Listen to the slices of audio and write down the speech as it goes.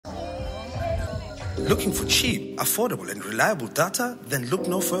Looking for cheap, affordable, and reliable data? Then look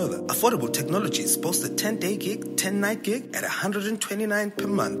no further. Affordable Technologies boasts a 10-day gig, 10-night gig at $129 per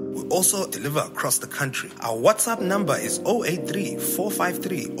month. We also deliver across the country. Our WhatsApp number is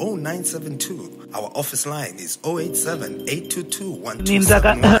 083-453-0972. Our office line is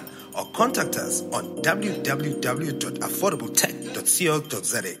 087-822-1271. Or contact us on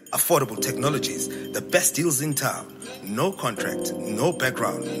www.affordabletech.co.za. Affordable Technologies, the best deals in town. No contract, no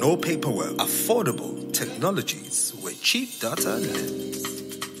background, no paperwork. Affordable Technologies, where cheap data lives.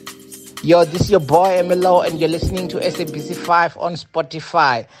 Yo, this is your boy Emilo, and you're listening to SABC 5 on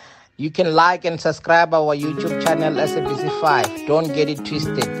Spotify. You can like and subscribe our YouTube channel SABC 5. Don't get it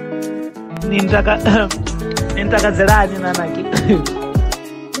twisted. Don't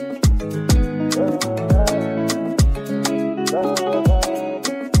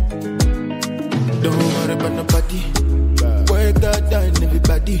worry about nobody. Work that down,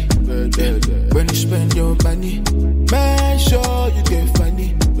 everybody. When you spend your money, make sure you get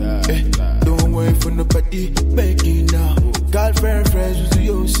funny. Don't wait for nobody, make it now. Girlfriend, friends, with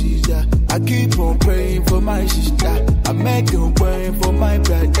your sister. I keep on praying for my sister. I make you praying for my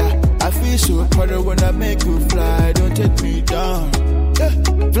brother. I feel so proud when I make you fly. Don't take me down.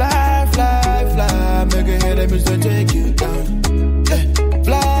 Fly, fly, fly. Make a head and Mr. take you down.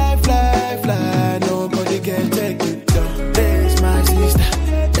 Fly, fly, fly. Nobody can take you down. There's my sister.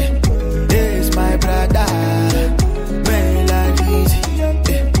 There's my brother. Man like easy.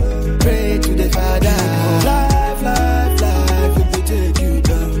 Pray to the Father. Fly, fly, fly. If we take you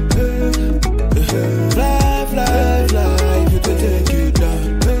down. Fly, fly, fly. If we take you down.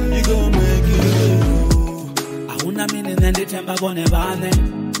 You gon' make it. I wanna mean and the temper gonna burn.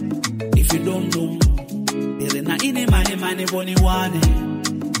 If you don't know, there is not any money, money, one.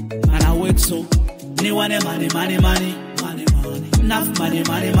 And I work so, ni one money. Enough money.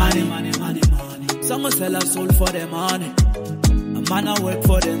 Some sell a soul for the money. A man I work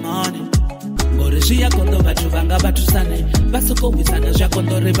for the money. Gorishia kondo batu vanga batu sane. Basuko wisana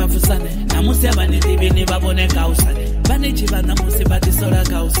jakondo riba fusane. Namusi abani tibini babone kausane. Bani chiva namusi bati sora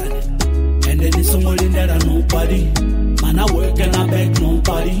kausane. And then it's somebody that I nobody. Man I work and I beg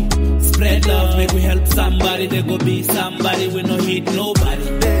nobody. Spread love, make we help somebody. They go be somebody, we no hit nobody.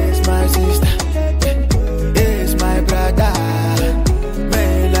 There's my sister. There's my brother.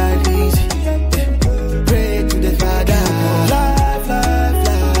 Man like easy. Pray to the Father. Fly, fly,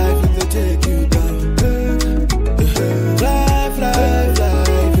 fly, if they take you down. Fly, fly, fly,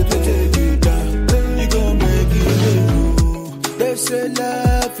 if they take you down. You gon' make it. They say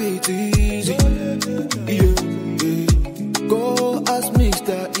love it's easy. Yeah. Go ask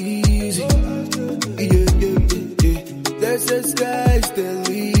Mr. Easy. Yeah. They say sky's the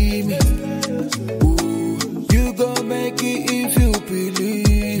limit. Ooh, you gon' make it if you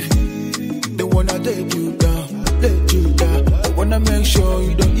believe. They wanna take you down, let you down. They wanna make sure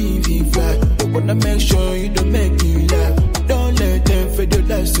you don't even fly. They wanna make sure you don't make me laugh. Don't let them fade your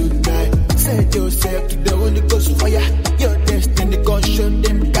life tonight. Set yourself to the Holy Ghost fire. Your destiny gon' show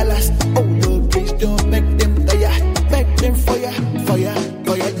them colors. Oh Lord, please don't make them tire. Make them fire.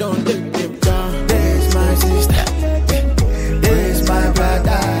 Don't let them down. There's my sister. There's my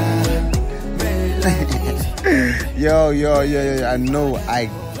brother. Yo, I know I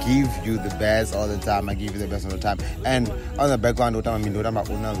give you the best all the time. And on the background, I'm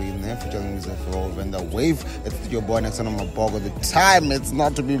Una-rine featuring music for VendaWave. It's your boy next on my blog. The time it's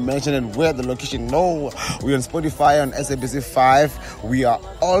not to be mentioned and where the location. No, we're on Spotify on SABC 5. We are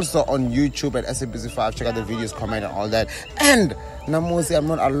also on YouTube at SABC 5. Check out the videos, comment and all that. And Namosi, I'm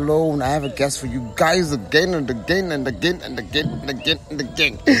not alone. I have a guest for you guys again and again.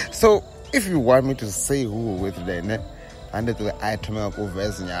 So if you want me to say who we're with today,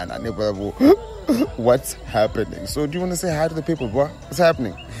 what's happening? So do you want to say hi to the people, bro? What's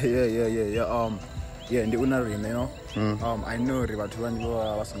happening? Yeah. In the Unarine, you know. I know Rivatuan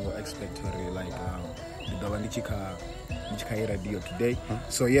was going to expect her like the Wandichika radio today.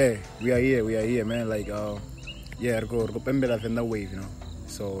 So yeah, we are here, man. Like go Pembela VendaWave, you know.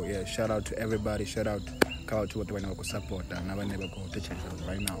 So yeah, shout out to everybody. Shout out to what we support and never go touch it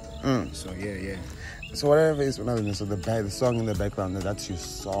right now. So yeah. So whatever is Unarine, so the song in the background, that's your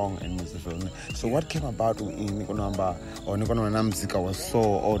song and music film. So what came about in Nikonamba or Nikonamzika or so,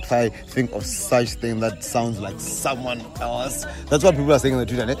 or try think of such thing that sounds like someone else? That's what people are saying on the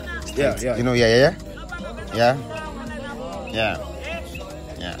Twitter, right? Yeah. You know, yeah.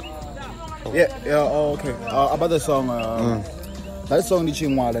 Oh, okay. About the song, that song is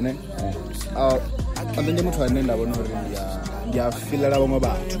Chingwala, ne? And then you try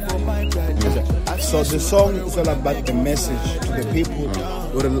So the song is all about the message to the people,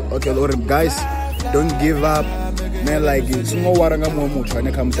 or guys. don't give up, man. Like it's no waranga momu trying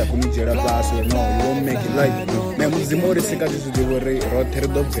to come to Kunijera Plus, no, you won't make it. Like man, the more the sick is the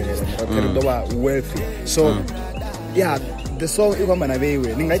wealthy. So yeah, the song you come and away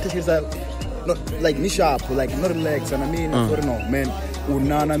with. Not like ni sharp, like not relax, and I mean, no man,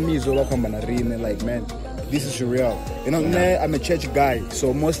 unana mizo Unarine, like man, this is real. You know, I'm a church guy,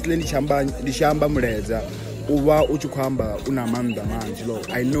 so mostly the shamba mreza, uwa uchukwamba unamanda man.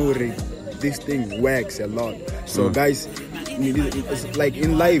 I know this thing works a lot. So guys, it's like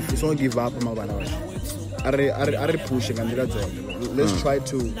in life, it's not give up, are pushing and let's try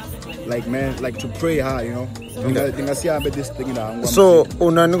to like man, like to pray hard, you know. So, do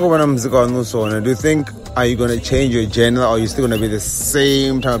you think are you gonna change your genre, or are you still gonna be the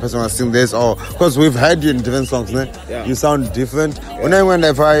same type of person who's sing this? Or because we've heard you in different songs, you sound different.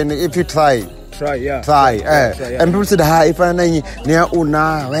 If you try. And people said, "Hi, if I near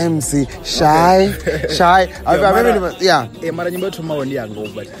Una MC shy." Yeah. Try,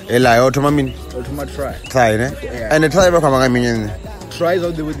 and the try try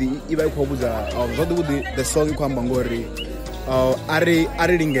out the song you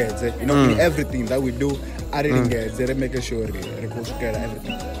know, in everything that we do, they make sure everything.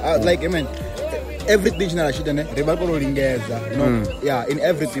 Like I mean, everything you know, yeah, in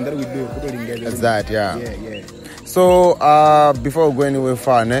everything that we do, it's that, yeah. So before we go anywhere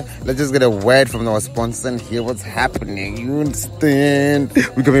far, let's just get a word from our sponsors and hear what's happening. You understand?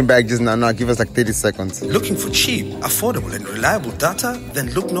 We're coming back just now. Now give us like 30 seconds. Looking for cheap, affordable and reliable data?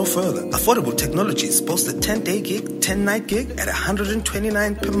 Then look no further. Affordable Technologies boasts a 10-day gig, 10-night gig at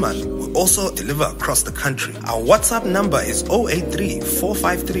 $129 per month. We also deliver across the country. Our WhatsApp number is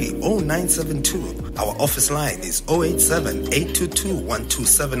 083-453-0972. Our office line is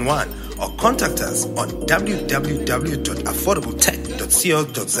 087-822-1271. Or contact us on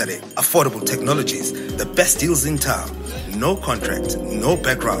www.affordabletech.co.za. Affordable Technologies, the best deals in town. No contract, no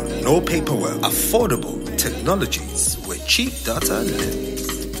background, no paperwork. Affordable Technologies, where cheap data lives.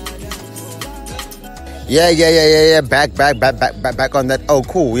 Yeah. Back on that. Oh,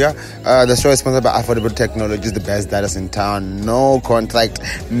 cool. Yeah. The show is sponsored by Affordable Technologies, the best data in town. No contract,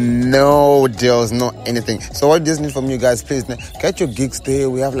 no deals, no anything. So what does need from you guys? Please, get your gigs there.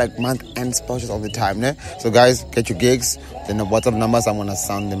 We have like month-end specials all the time. So guys, get your gigs. Then the WhatsApp numbers, I'm gonna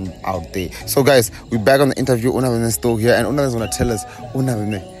sound them out there. So guys, we're back on the interview. Unarine is still here, and Unarine is gonna tell us,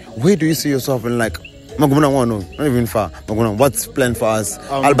 Unarine, where do you see yourself in like? Not even far. What's planned for us?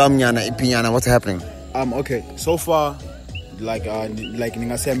 Album yana, EP yana, what's happening? Okay, so far, like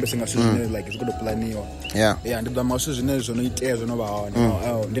ningasembe singasuzine like it's good to plan yo. Yeah, and the masuzine zono itezo no ba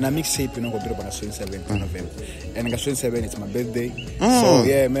then I mixtape go drop on 27th November. And 27th it's my birthday. So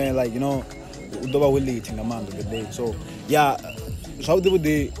yeah, man, like you know, udoba will late in the month of the day. So yeah, so they would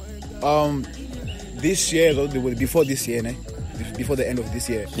this year before this year, before the end of this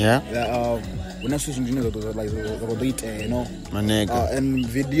year. Yeah. When I was like, you know, my nigga. And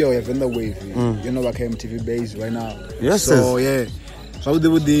video, VendaWave, you know, like MTV base right now. Yes. So yeah, so they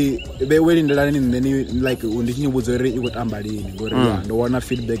were in the line, and then like when the was already you got Ambali, the one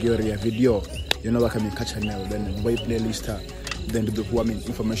feedback your video, you know, like I'm catch channel, then way playlist, then do the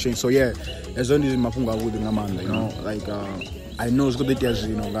information. So yeah, as long as Mapunga would you know, like I know it's good that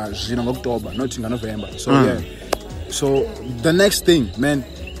you know, guys, in October, not in November. So yeah, so the next thing, man.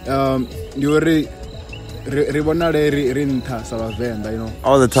 You already rinta Salavenda, you know.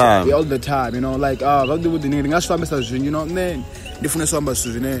 All the time. So, all the time, you know. Like what do we need? You know, man. Different numbers,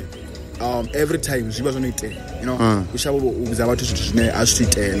 every time she was on it, you know. We shall was about to as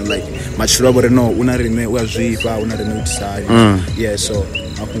street, like much rubber, no. Una-rine was Una-rine side. Yeah, so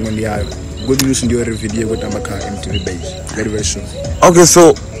I'm going to good news in your video with Amaka MTV base very, very soon. Okay,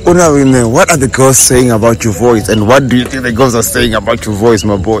 so Una-rine, what are the girls saying about your voice, and what do you think the girls are saying about your voice,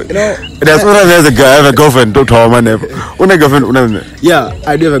 my boy? You know, that's what I have a girlfriend. Don't tell my name. Una-girlfriend. Yeah,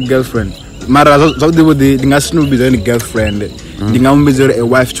 I do have a girlfriend. Mara, so they would the national be the girlfriend. The number a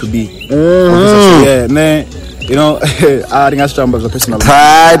wife to be. Yeah, man. You know, I think that's a personal.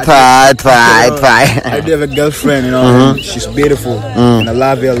 Try. I do have a girlfriend, you know, she's beautiful, and I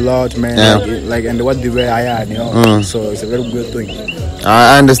love her a lot, man. Like and what the way I am, you know. So it's a very good thing.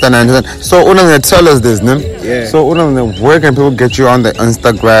 I understand. So, Unarine, tell us this, no? Yeah. So, Unarine, where can people get you on the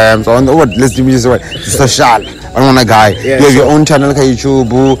Instagrams or on the what? Let's do this right. Social. I don't want a guy. Yeah, you have your own channel,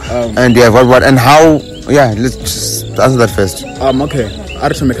 YouTube, and you have what? And how? Yeah, let's just answer that first. Okay. I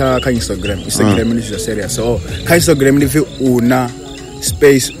don't make a Instagram. Instagram is just serious. So, Instagram if you Una-rine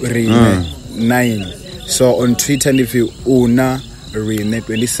 9. So on Twitter if you Una-rine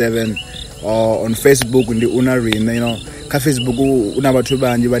 27. Or on Facebook in the Una-rine, you know. ka Facebook una batho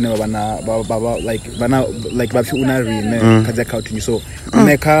banji bane bana like ba fi Una-rine ka account so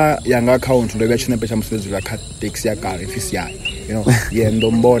neka yanga account ndo bya chine pesha musebenzela ka taxi ya car office ya you know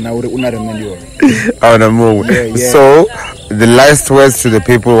ndombona uri Una-rine ndio So the last words to the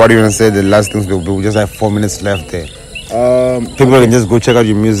people, what do you want to say? The last things we just have 4 minutes left there. People can just go check out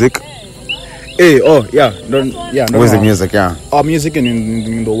your music. Where's the music? Yeah. Our music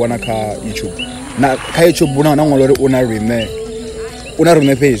in the one ka YouTube. Na ka YouTube una ngolore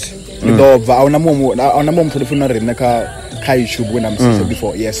Una-rine page. Ndo va una mom for the Una-rine ka YouTube when I'm saying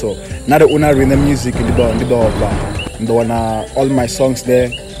before. Yeah, so now the Una-rine music in the one all my songs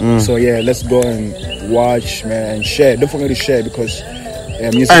there. So yeah, let's go and watch, man, and share. Don't forget to share because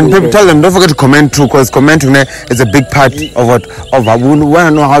music. And people tell them don't forget to comment too, because commenting is a big part of I want to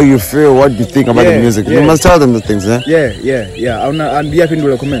know how you feel, what you think about the music. You must tell them the things, Yeah. And be happy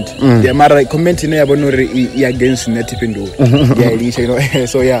to comment. Yeah, mara comment in about no against net pindu. Yeah, you know.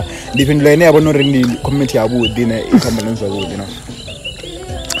 So yeah, depend on about no comment ya would dinner incompetence would, you know.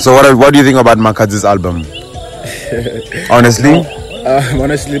 So what do you think about Makadzi's album? Honestly.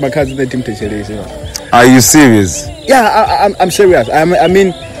 Honestly, my cousin the team you know. Are you serious? Yeah, I'm serious. I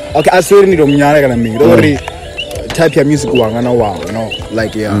mean, okay, I swear ni domnyana kana mingi. Don't worry. Type your music wangana wow, you know,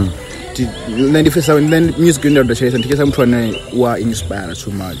 like then music in the chase and because I'm trying to inspire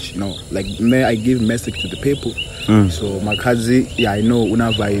too much, you know. Like I give message to the people. So my cousin, I know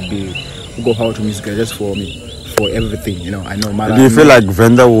Una-vibe go how to music just for me, for everything, you know. I know. Do you feel like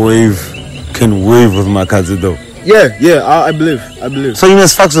VendaWave can wave with my cousin though? Yeah, I believe. So you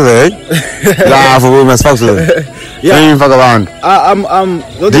must fuck with her, eh? Nah, for we must fuck with her. Yeah. You fuck around.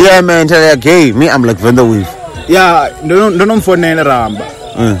 Yeah, man, tell her gay. Me, I'm like VendaWave. Yeah, don't for nene ramba.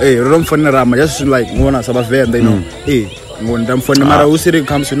 Hey, don't for nene ramba. Just like ngona sabave and they know. Hey, ngona for nene mara usiri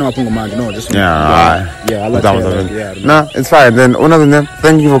comes to know apunga man. No, just yeah. I like that. Yeah. No, it's fine. Then Una-rine,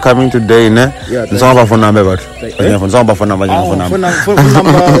 thank you for coming today, ne? Yeah. It's all about phone number, but phone number.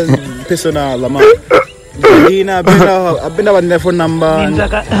 Personal, lama. I've been about the phone number.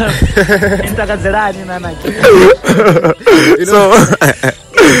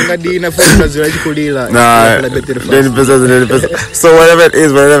 So whatever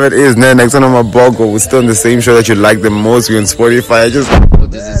it is, next time on my blog, we're still on the same show that you like the most. We're on Spotify.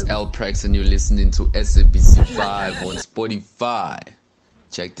 This is L Prex and you're listening to SABC 5 on Spotify.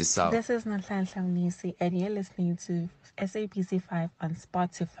 Check this out. This is Nhlanhla Mnisi and you're listening to SABC 5 on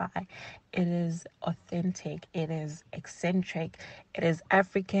Spotify. It is authentic, it is eccentric, it is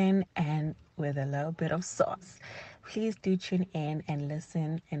African and with a little bit of sauce. Please do tune in and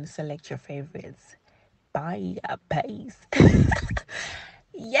listen and select your favorites. Bye, peace.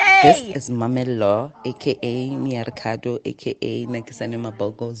 Yay! This is Mamelo, aka Miarcado, aka Nakisane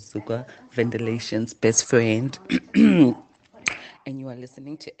Mabogo Zuga, Ventilation's best friend. And you are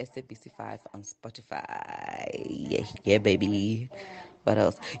listening to SABC 5 on Spotify. Yeah, baby. What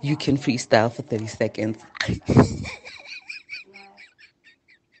else? You can freestyle for 30 seconds.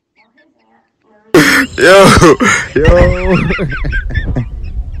 Yo.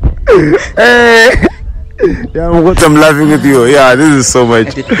 Hey. Yeah, I'm laughing with you. Yeah, this is so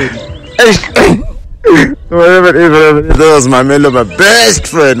much. Whatever it is, that was my Melo, my best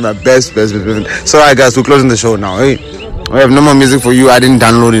friend, my best friend. So, alright, guys, we're closing the show now. Hey. We have no more music for you. I didn't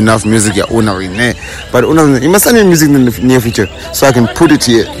download enough music at Una-rine. But Una-rine, you must send me music in the near future so I can put it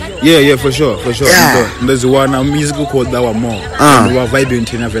here. Yeah, for sure. Yeah. There's one musical called That One More. We are vibing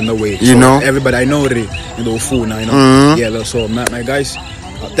in VendaWave. You know? Everybody, I know already. You know, fool now, you know. Yeah, so my guys,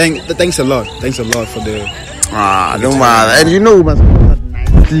 thanks a lot. Thanks a lot for the... don't matter. And you know, we must put that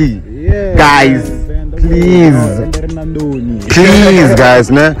nicely. Yeah. Guys. Please, guys,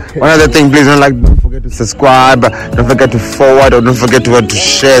 ne? One other thing, please don't forget to subscribe, don't forget to forward, or don't forget to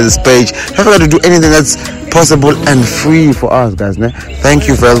share this page. Don't forget to do anything that's possible and free for us, guys, ne? Thank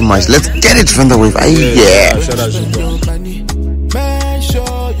you very much. Let's get it from the wave. Yeah. Make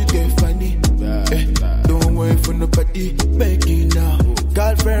sure you get funny. Don't wait for nobody. Make it now.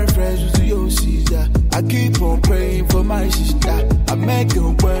 God very fresh with your sister. I keep on praying for my sister. I make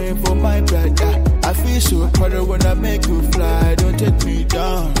you pray for my brother. I feel so proud when I make you fly. Don't take me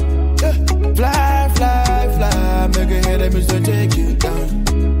down. Fly, make a head and don't take you down.